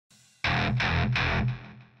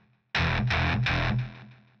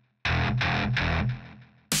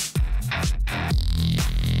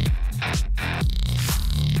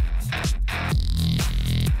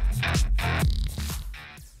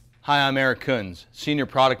Hi, I'm Eric Kunz, Senior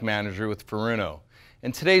Product Manager with Furuno.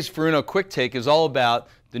 And today's Furuno Quick Take is all about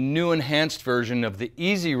the new enhanced version of the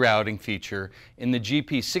easy routing feature in the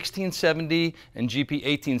GP1670 and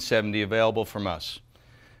GP1870 available from us.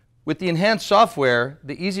 With the enhanced software,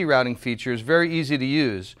 the easy routing feature is very easy to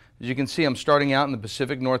use. As you can see, I'm starting out in the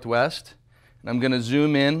Pacific Northwest, and I'm going to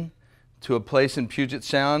zoom in to a place in Puget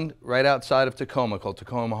Sound right outside of Tacoma called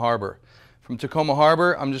Tacoma Harbor. From Tacoma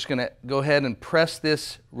Harbor, I'm just going to go ahead and press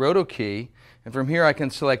this roto key, and from here I can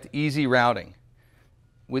select Easy Routing.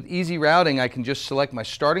 With Easy Routing, I can just select my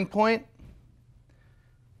starting point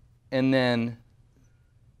and then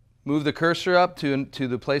move the cursor up to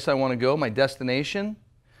the place I want to go, my destination,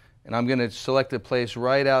 and I'm going to select a place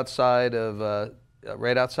right outside of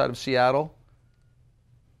Seattle,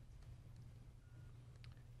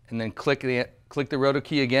 and then click the roto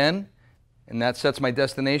key again. And that sets my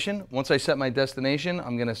destination. Once I set my destination,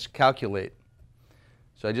 I'm going to calculate.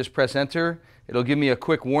 So I just press enter. It'll give me a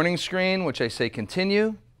quick warning screen, which I say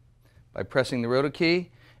continue by pressing the roto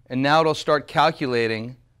key. And now it'll start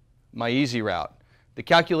calculating my easy route. The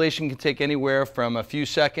calculation can take anywhere from a few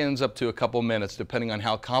seconds up to a couple minutes, depending on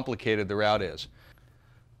how complicated the route is.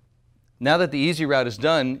 Now that the easy route is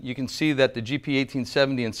done, you can see that the GP1870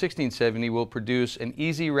 and 1670 will produce an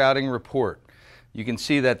easy routing report. You can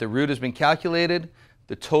see that the route has been calculated,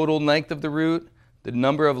 the total length of the route, the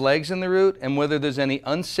number of legs in the route, and whether there's any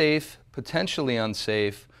unsafe, potentially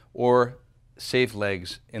unsafe, or safe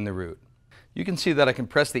legs in the route. You can see that I can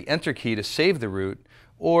press the enter key to save the route,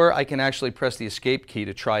 or I can actually press the escape key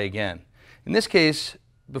to try again. In this case,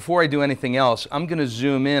 before I do anything else, I'm going to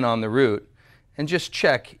zoom in on the route and just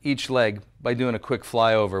check each leg by doing a quick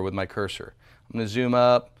flyover with my cursor. I'm going to zoom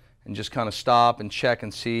up and just kind of stop and check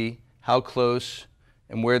and see how close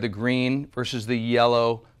and where the green versus the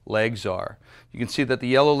yellow legs are. You can see that the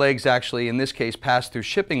yellow legs actually, in this case, pass through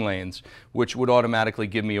shipping lanes, which would automatically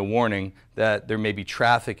give me a warning that there may be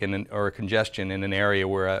traffic or congestion in an area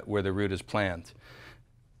where the route is planned.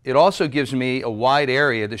 It also gives me a wide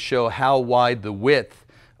area to show how wide the width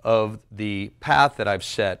of the path that I've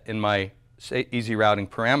set in my easy routing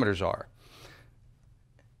parameters are.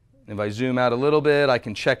 If I zoom out a little bit, I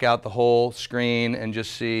can check out the whole screen and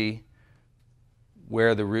just see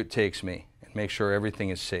where the route takes me and make sure everything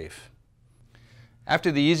is safe. After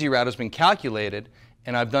the easy route has been calculated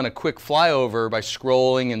and I've done a quick flyover by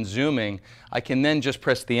scrolling and zooming, I can then just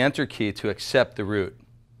press the enter key to accept the route.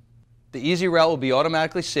 The easy route will be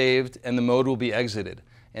automatically saved and the mode will be exited.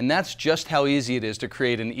 And that's just how easy it is to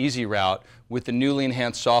create an easy route with the newly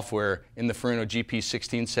enhanced software in the Furuno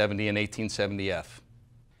GP1670 and 1870F.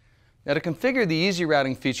 Now, to configure the easy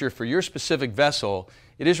routing feature for your specific vessel,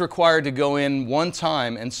 it is required to go in one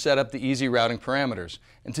time and set up the easy routing parameters.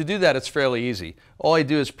 And to do that, it's fairly easy. All I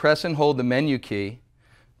do is press and hold the menu key,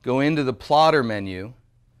 go into the plotter menu,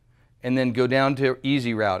 and then go down to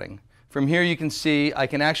easy routing. From here you can see I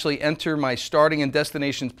can actually enter my starting and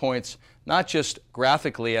destination points not just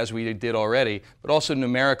graphically as we did already, but also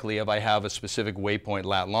numerically if I have a specific waypoint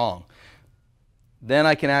lat long. Then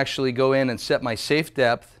I can actually go in and set my safe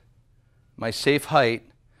depth, my safe height,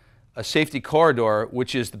 a safety corridor,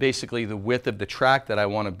 which is basically the width of the track that I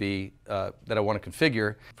want to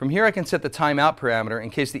configure. From here I can set the timeout parameter in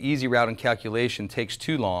case the easy routing calculation takes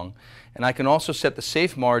too long, and I can also set the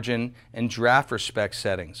safe margin and draft respect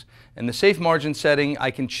settings. And the safe margin setting I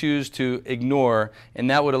can choose to ignore, and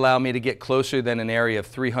that would allow me to get closer than an area of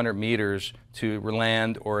 300 meters to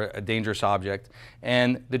land or a dangerous object.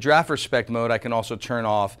 And the draft respect mode I can also turn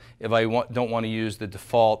off if I don't want to use the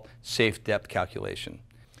default safe depth calculation.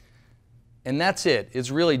 And that's it. It's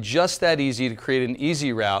really just that easy to create an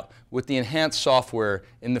easy route with the enhanced software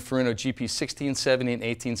in the Furuno GP1670 and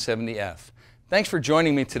 1870F. Thanks for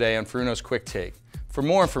joining me today on Furuno's Quick Take. For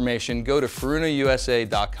more information, go to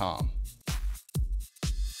FurunoUSA.com.